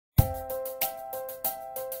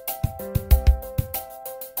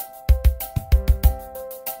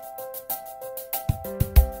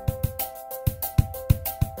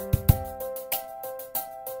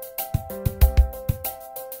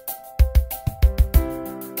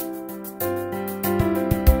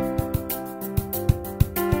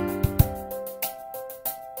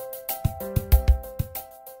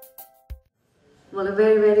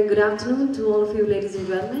good afternoon to all of you, ladies and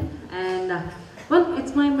gentlemen. And well,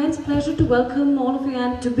 it's my immense pleasure to welcome all of you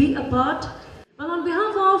and to be a part. Well, on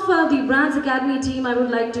behalf of the Brands Academy team, I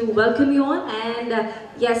would like to welcome you all, and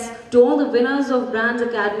yes, to all the winners of Brands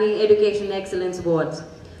Academy Education Excellence Awards.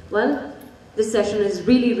 Well, this session is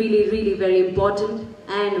really very important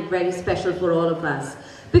and very special for all of us.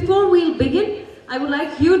 Before we begin, I would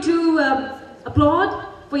like you to applaud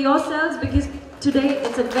for yourselves, because today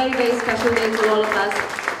it's a very special day for all of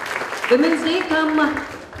us. Women's Day,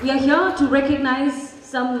 we are here to recognize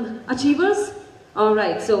some achievers.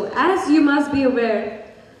 Alright, so as you must be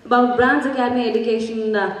aware about Brands Academy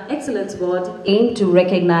Education Excellence Award, aim to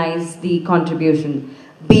recognize the contribution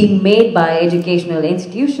being made by educational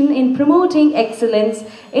institution in promoting excellence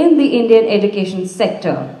in the Indian education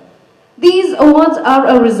sector. These awards are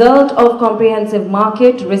a result of comprehensive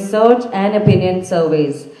market research and opinion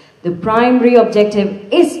surveys. The primary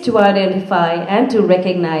objective is to identify and to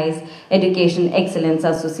recognize education excellence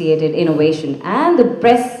associated innovation and the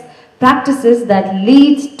best practices that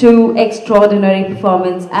lead to extraordinary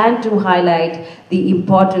performance, and to highlight the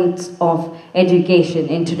importance of education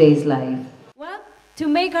in today's life. Well, to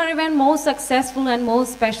make our event more successful and more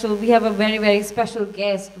special, we have a very special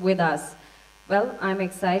guest with us. Well, I'm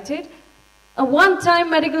excited. A one-time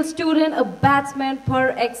medical student, a batsman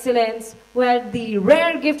par excellence, who had the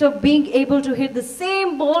rare gift of being able to hit the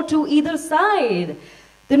same ball to either side.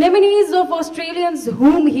 The nominees of Australians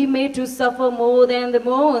whom he made to suffer more than the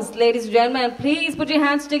most. Ladies and gentlemen, please put your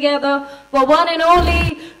hands together for one and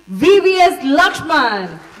only VVS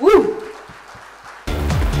Lakshman. Woo!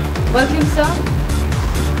 Welcome, sir.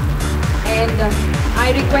 And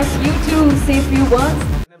I request you to say a few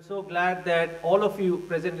words. I'm so glad that all of you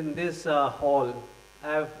present in this hall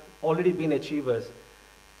have already been achievers.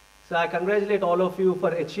 So I congratulate all of you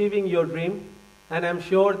for achieving your dream, and I'm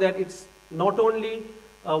sure that it's not only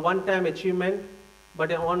a one-time achievement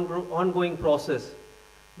but an ongoing process.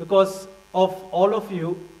 Because of all of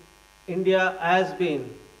you, India has been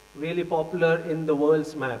really popular in the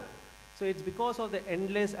world's map. So it's because of the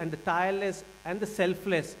endless and the tireless and the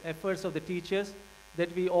selfless efforts of the teachers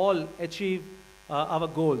that we all achieve our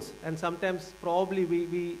goals. And sometimes probably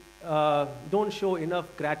we don't show enough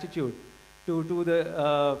gratitude to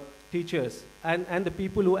the teachers and the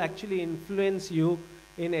people who actually influence you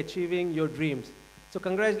in achieving your dreams. So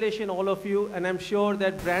congratulations all of you, and I'm sure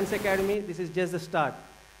that Brands Academy, this is just the start.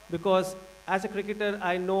 Because as a cricketer,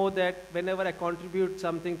 I know that whenever I contribute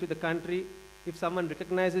something to the country, if someone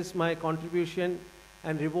recognizes my contribution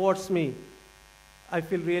and rewards me, I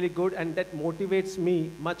feel really good, and that motivates me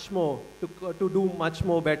much more to do much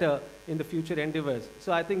more better in the future endeavors.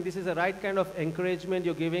 So I think this is the right kind of encouragement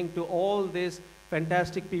you're giving to all these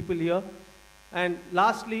fantastic people here. And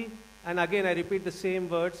lastly, and again I repeat the same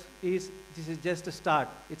words, this is just a start.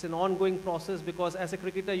 It's an ongoing process, because as a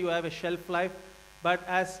cricketer you have a shelf life, but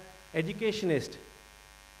as educationist,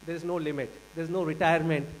 there is no limit. There's no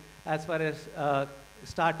retirement as far as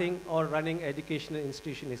starting or running educational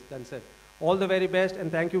institution is concerned. All the very best, and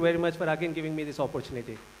thank you very much for again giving me this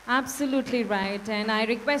opportunity. Absolutely right, and I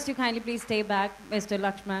request you kindly please stay back, Mr.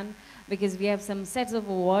 Lakshman, because we have some sets of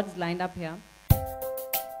awards lined up here.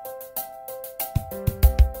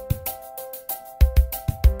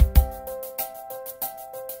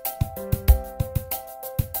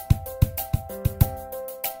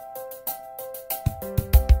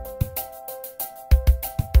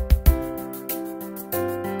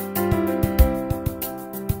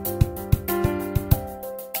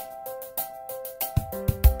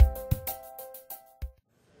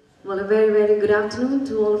 Well, a very good afternoon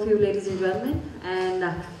to all of you, ladies and gentlemen.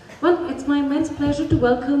 And well, it's my immense pleasure to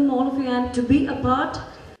welcome all of you and to be a part.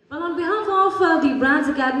 Well, on behalf of the Brands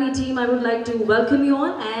Academy team, I would like to welcome you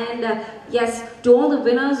all, and yes, to all the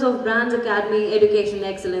winners of Brands Academy Education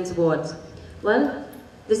Excellence Awards. Well,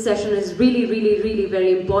 this session is really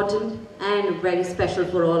very important and very special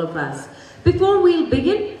for all of us. Before we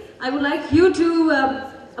begin, I would like you to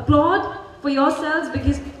applaud for yourselves,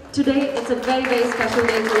 because today it's a very special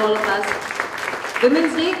day for all of us.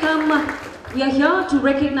 Women's Day, we are here to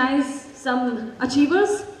recognize some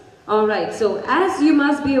achievers. Alright, so as you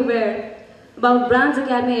must be aware about Brands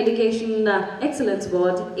Academy Education Excellence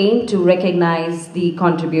Award, aim to recognize the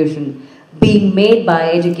contribution being made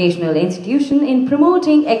by educational institution in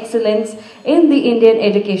promoting excellence in the Indian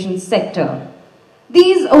education sector.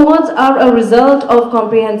 These awards are a result of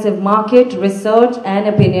comprehensive market research and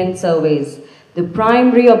opinion surveys. The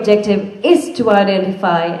primary objective is to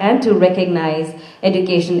identify and to recognize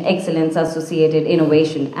education excellence associated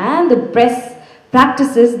innovation and the best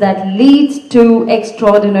practices that lead to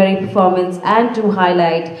extraordinary performance and to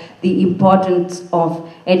highlight the importance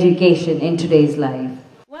of education in today's life.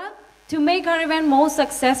 Well, to make our event more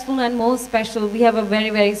successful and more special, we have a very,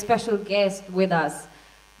 very special guest with us.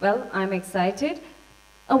 Well, I'm excited.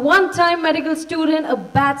 A one-time medical student, a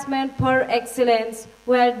batsman par excellence,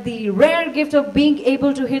 who had the rare gift of being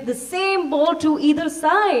able to hit the same ball to either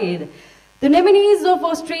side. The nominees of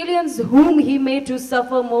Australians whom he made to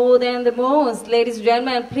suffer more than the most. Ladies and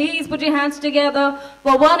gentlemen, please put your hands together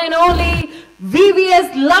for one and only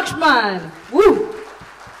VVS Lakshman. Woo!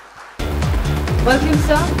 Welcome,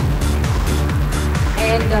 sir.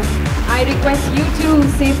 And I request you to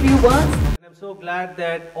say a few words. I'm so glad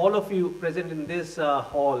that all of you present in this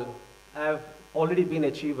hall have already been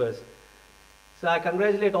achievers. So I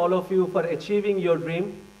congratulate all of you for achieving your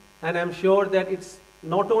dream, and I'm sure that it's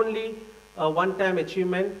not only a one-time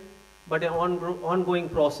achievement, but an ongoing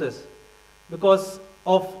process. Because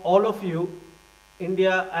of all of you,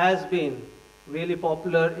 India has been really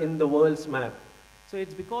popular in the world's map. So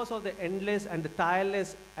it's because of the endless and the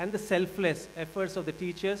tireless and the selfless efforts of the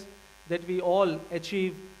teachers that we all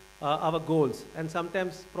achieve our goals. And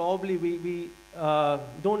sometimes probably we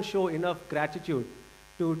don't show enough gratitude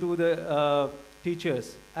to the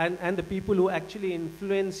teachers and the people who actually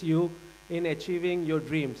influence you in achieving your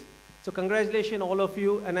dreams. So congratulations all of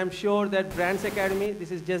you, and I'm sure that Brands Academy, this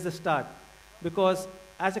is just the start. Because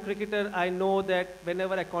as a cricketer, I know that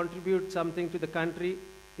whenever I contribute something to the country,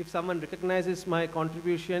 if someone recognizes my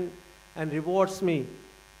contribution and rewards me,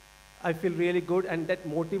 I feel really good, and that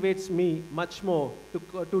motivates me much more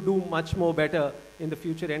to do much more better in the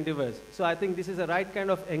future endeavors. So I think this is the right kind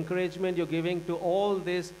of encouragement you're giving to all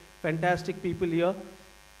these fantastic people here.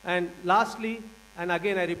 And lastly, and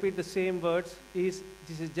again I repeat the same words, is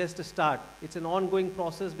this is just a start. It's an ongoing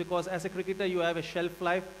process, because as a cricketer you have a shelf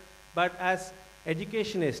life, but as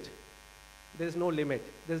educationist, there's no limit.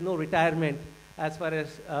 There's no retirement as far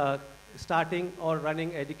as starting or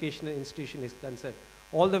running educational institution is concerned.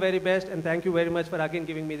 All the very best, and thank you very much for again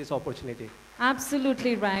giving me this opportunity.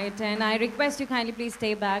 Absolutely right. And I request you kindly please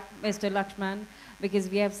stay back, Mr. Lakshman, because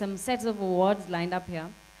we have some sets of awards lined up here.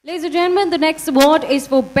 Ladies and gentlemen, the next award is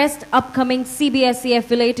for Best Upcoming CBSE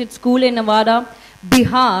Affiliated School in Nevada,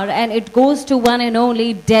 Bihar, and it goes to one and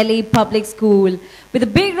only Delhi Public School. With a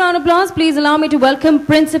big round of applause, please allow me to welcome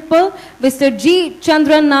Principal Mr. G.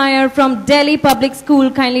 Chandran Nair from Delhi Public School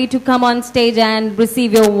kindly to come on stage and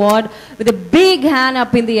receive your award with a big hand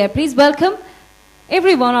up in the air. Please welcome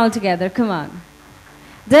everyone all together. Come on.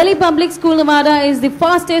 Delhi Public School Nevada is the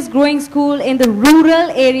fastest growing school in the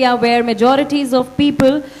rural area where majorities of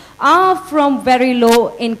people are from very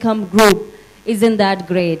low income group. Isn't that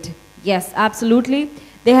great? Yes, absolutely.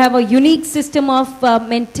 They have a unique system of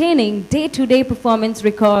maintaining day-to-day performance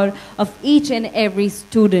record of each and every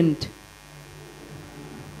student.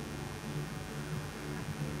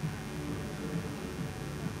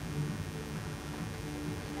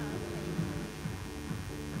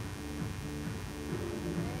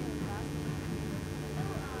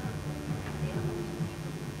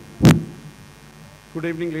 Good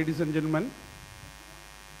evening, ladies and gentlemen,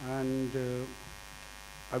 and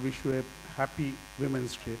I wish you a happy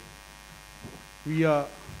Women's Day. We are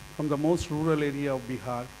from the most rural area of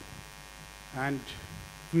Bihar, and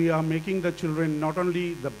we are making the children not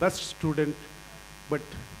only the best student, but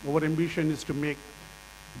our ambition is to make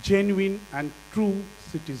genuine and true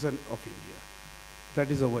citizen of India. That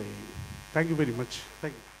is our aim. Thank you very much.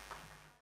 Thank you.